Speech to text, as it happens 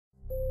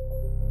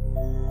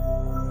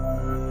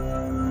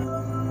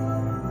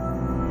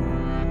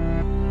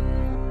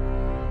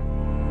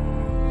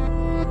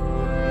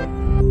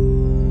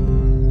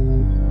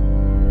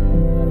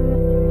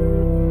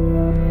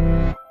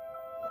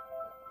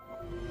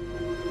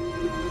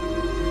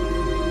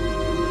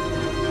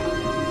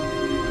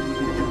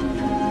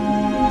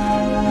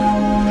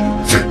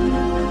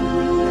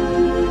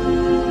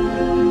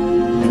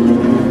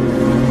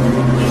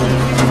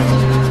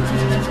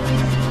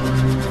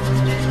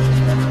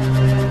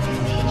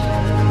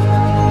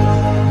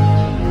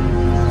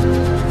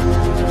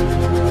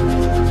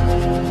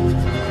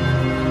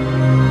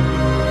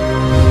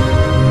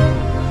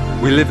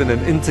live in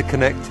an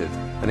interconnected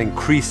and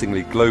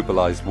increasingly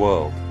globalized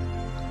world.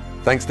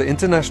 Thanks to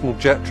international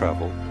jet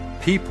travel,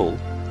 people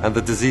and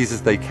the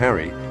diseases they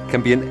carry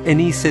can be in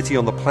any city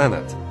on the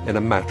planet in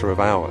a matter of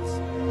hours.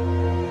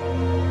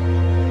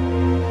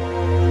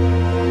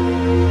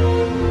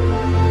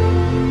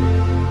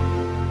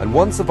 And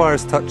once a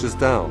virus touches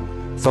down,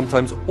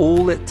 sometimes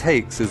all it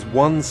takes is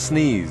one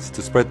sneeze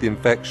to spread the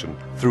infection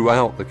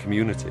throughout the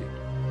community.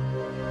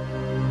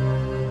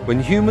 When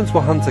humans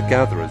were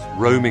hunter-gatherers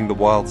roaming the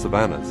wild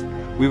savannas,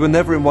 we were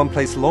never in one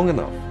place long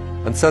enough,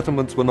 and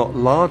settlements were not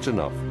large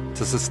enough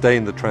to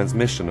sustain the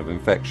transmission of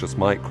infectious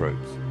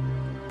microbes.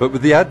 But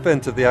with the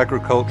advent of the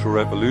agricultural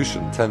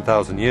revolution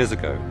 10,000 years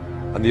ago,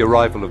 and the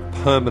arrival of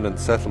permanent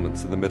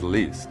settlements in the Middle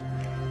East,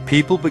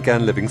 people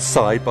began living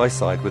side by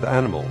side with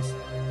animals,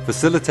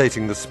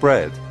 facilitating the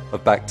spread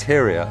of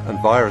bacteria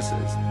and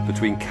viruses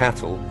between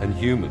cattle and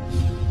humans.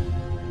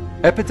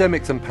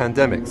 Epidemics and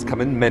pandemics come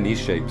in many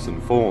shapes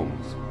and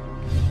forms.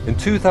 In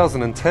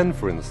 2010,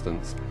 for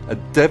instance, a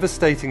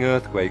devastating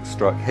earthquake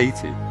struck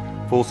Haiti,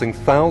 forcing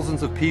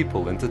thousands of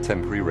people into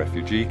temporary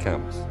refugee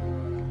camps.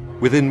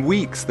 Within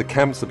weeks, the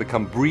camps had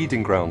become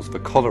breeding grounds for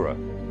cholera,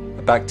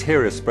 a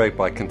bacteria spread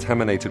by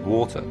contaminated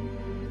water,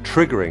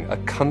 triggering a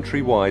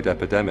countrywide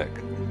epidemic.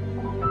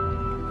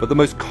 But the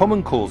most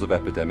common cause of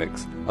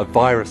epidemics are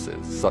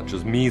viruses such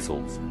as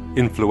measles,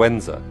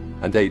 influenza,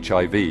 and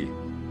HIV.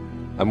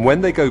 And when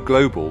they go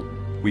global,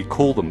 we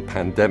call them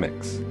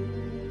pandemics.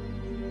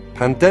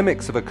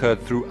 Pandemics have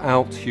occurred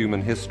throughout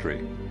human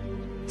history.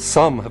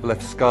 Some have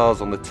left scars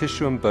on the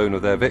tissue and bone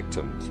of their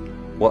victims,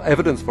 while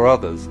evidence for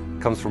others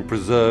comes from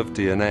preserved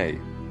DNA.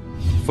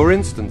 For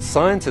instance,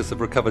 scientists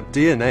have recovered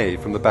DNA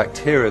from the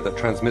bacteria that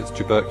transmits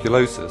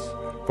tuberculosis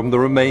from the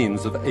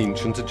remains of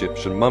ancient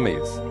Egyptian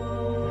mummies.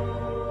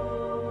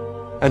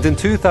 And in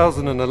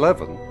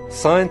 2011,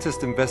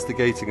 scientists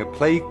investigating a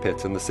plague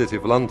pit in the City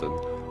of London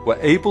were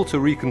able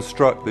to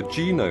reconstruct the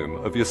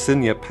genome of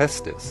Yersinia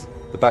pestis,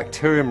 the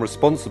bacterium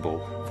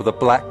responsible for the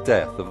Black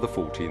Death of the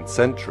 14th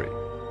century.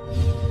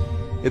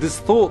 It is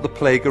thought the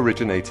plague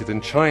originated in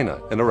China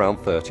in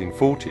around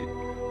 1340,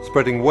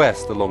 spreading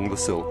west along the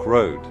Silk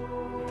Road,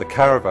 the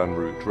caravan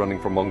route running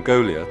from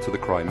Mongolia to the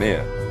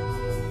Crimea.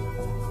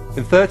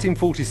 In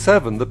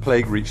 1347, the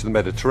plague reached the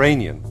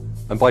Mediterranean,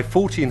 and by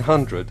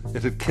 1400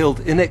 it had killed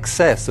in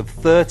excess of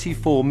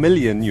 34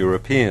 million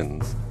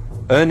Europeans,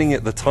 earning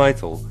it the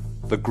title,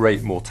 the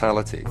Great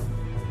Mortality.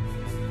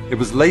 It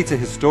was later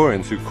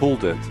historians who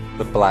called it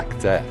the Black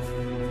Death.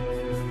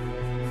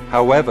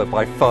 However,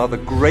 by far the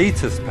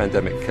greatest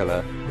pandemic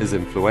killer is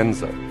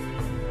influenza.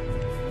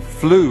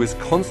 Flu is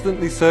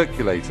constantly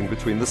circulating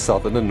between the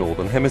southern and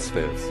northern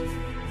hemispheres.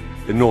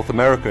 In North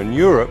America and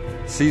Europe,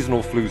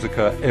 seasonal flus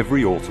occur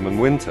every autumn and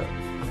winter.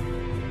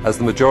 As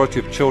the majority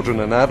of children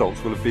and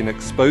adults will have been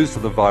exposed to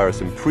the virus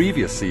in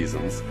previous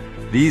seasons,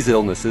 these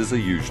illnesses are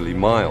usually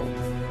mild.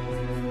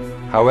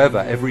 However,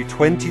 every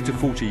 20 to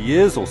 40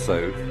 years or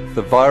so,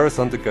 the virus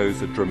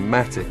undergoes a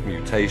dramatic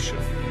mutation.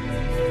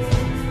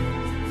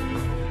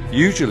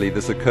 Usually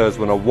this occurs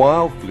when a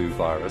wild flu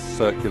virus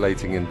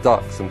circulating in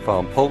ducks and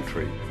farm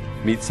poultry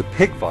meets a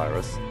pig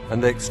virus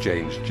and they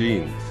exchange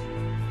genes.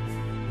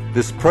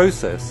 This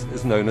process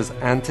is known as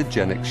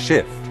antigenic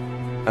shift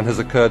and has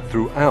occurred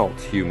throughout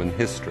human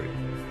history.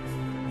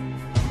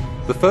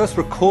 The first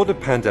recorded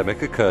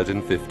pandemic occurred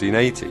in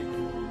 1580.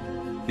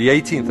 The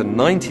 18th and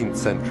 19th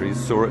centuries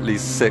saw at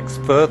least 6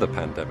 further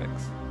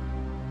pandemics.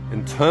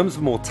 In terms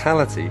of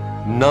mortality,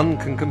 none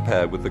can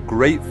compare with the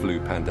Great Flu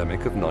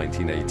pandemic of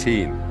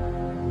 1918.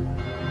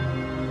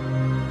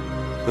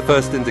 The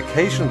first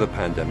indication of the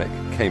pandemic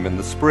came in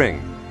the spring,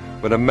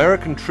 when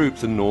American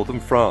troops in northern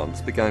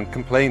France began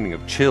complaining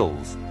of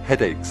chills,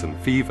 headaches and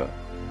fever.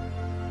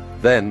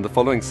 Then, the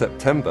following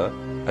September,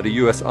 at a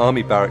US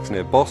Army barracks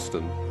near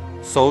Boston,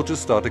 soldiers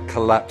started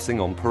collapsing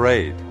on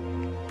parade,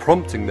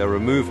 prompting their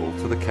removal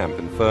to the camp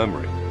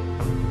infirmary.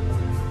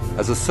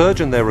 As a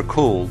surgeon there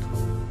recalled,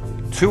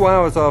 2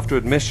 hours after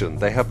admission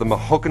they have the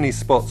mahogany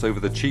spots over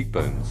the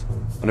cheekbones,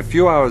 and a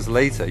few hours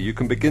later you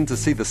can begin to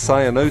see the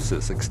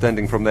cyanosis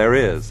extending from their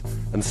ears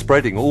and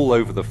spreading all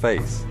over the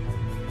face.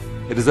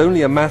 It is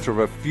only a matter of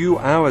a few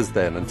hours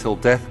then until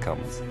death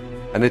comes,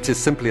 and it is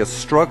simply a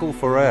struggle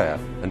for air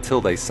until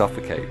they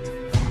suffocate.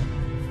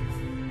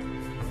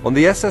 On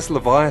the SS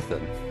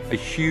Leviathan, a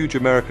huge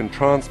American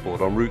transport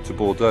en route to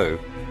Bordeaux,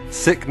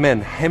 sick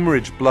men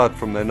hemorrhaged blood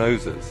from their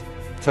noses,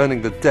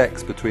 turning the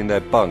decks between their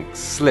bunks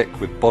slick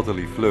with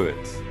bodily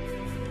fluids.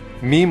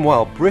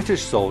 Meanwhile,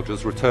 British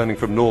soldiers returning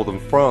from northern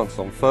France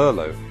on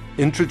furlough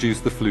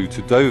introduced the flu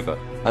to Dover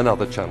and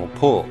other Channel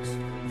ports,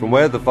 from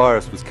where the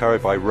virus was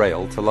carried by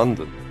rail to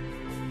London.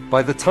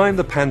 By the time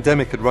the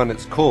pandemic had run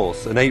its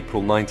course in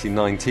April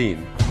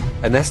 1919,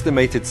 an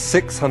estimated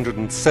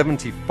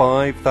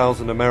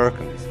 675,000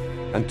 Americans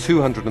and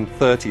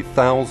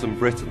 230,000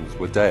 Britons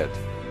were dead.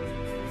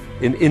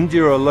 In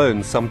India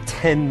alone, some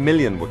 10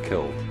 million were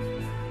killed.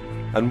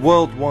 And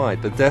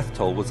worldwide, the death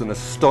toll was an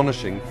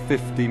astonishing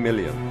 50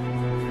 million.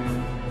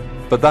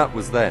 But that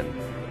was then.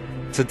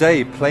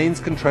 Today, planes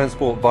can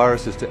transport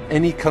viruses to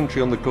any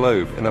country on the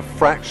globe in a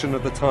fraction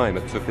of the time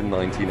it took in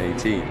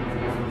 1918.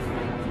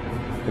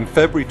 In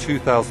February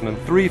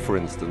 2003, for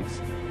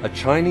instance, a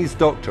Chinese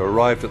doctor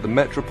arrived at the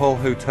Metropole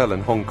Hotel in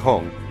Hong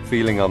Kong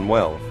feeling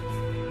unwell.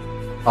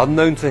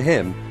 Unknown to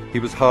him, he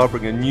was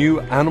harboring a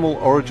new animal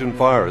origin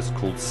virus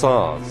called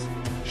SARS,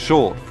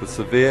 short for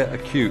Severe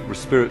Acute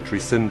Respiratory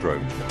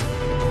Syndrome.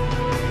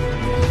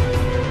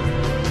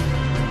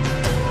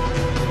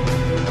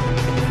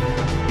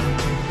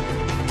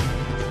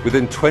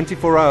 Within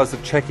 24 hours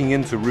of checking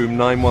into room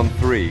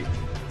 913,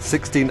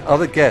 16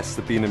 other guests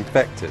had been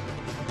infected,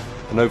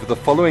 and over the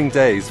following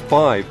days,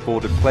 5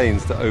 boarded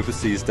planes to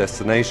overseas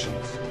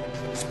destinations,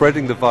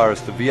 spreading the virus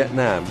to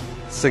Vietnam,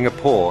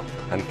 Singapore,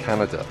 and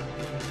Canada.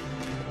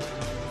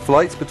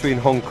 Flights between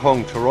Hong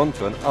Kong,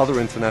 Toronto, and other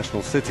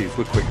international cities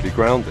were quickly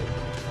grounded,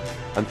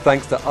 and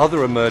thanks to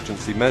other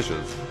emergency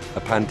measures,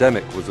 a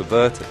pandemic was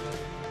averted.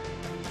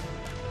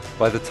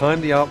 By the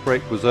time the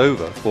outbreak was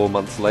over 4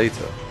 months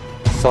later,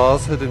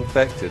 SARS had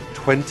infected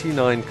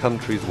 29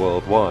 countries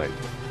worldwide,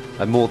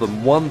 and more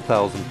than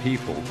 1,000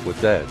 people were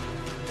dead.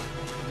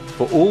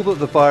 For all that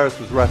the virus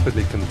was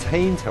rapidly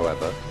contained,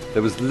 however,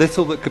 there was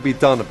little that could be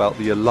done about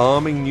the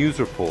alarming news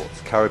reports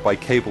carried by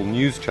cable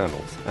news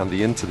channels and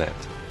the internet.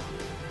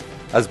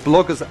 As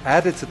bloggers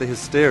added to the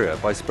hysteria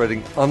by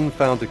spreading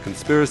unfounded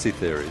conspiracy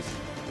theories,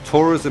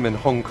 tourism in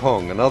Hong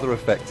Kong and other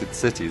affected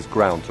cities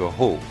ground to a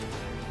halt,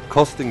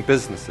 costing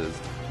businesses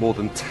more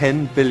than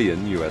 $10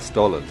 billion.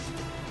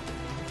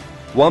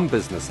 One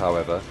business,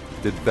 however,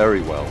 did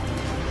very well.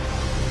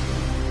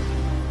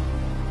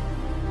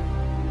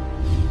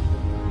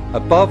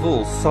 Above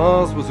all,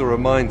 SARS was a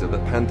reminder that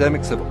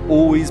pandemics have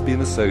always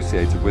been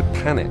associated with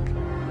panic.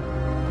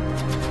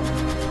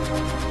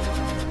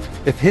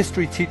 If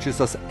history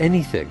teaches us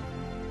anything,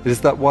 it is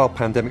that while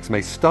pandemics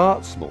may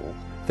start small,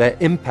 their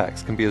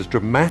impacts can be as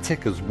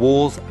dramatic as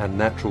wars and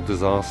natural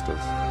disasters.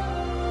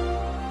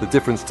 The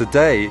difference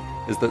today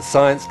is that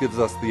science gives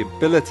us the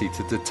ability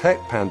to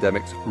detect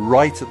pandemics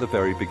right at the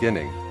very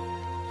beginning,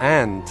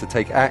 and to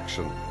take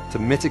action to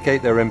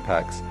mitigate their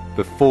impacts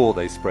before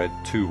they spread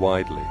too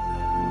widely.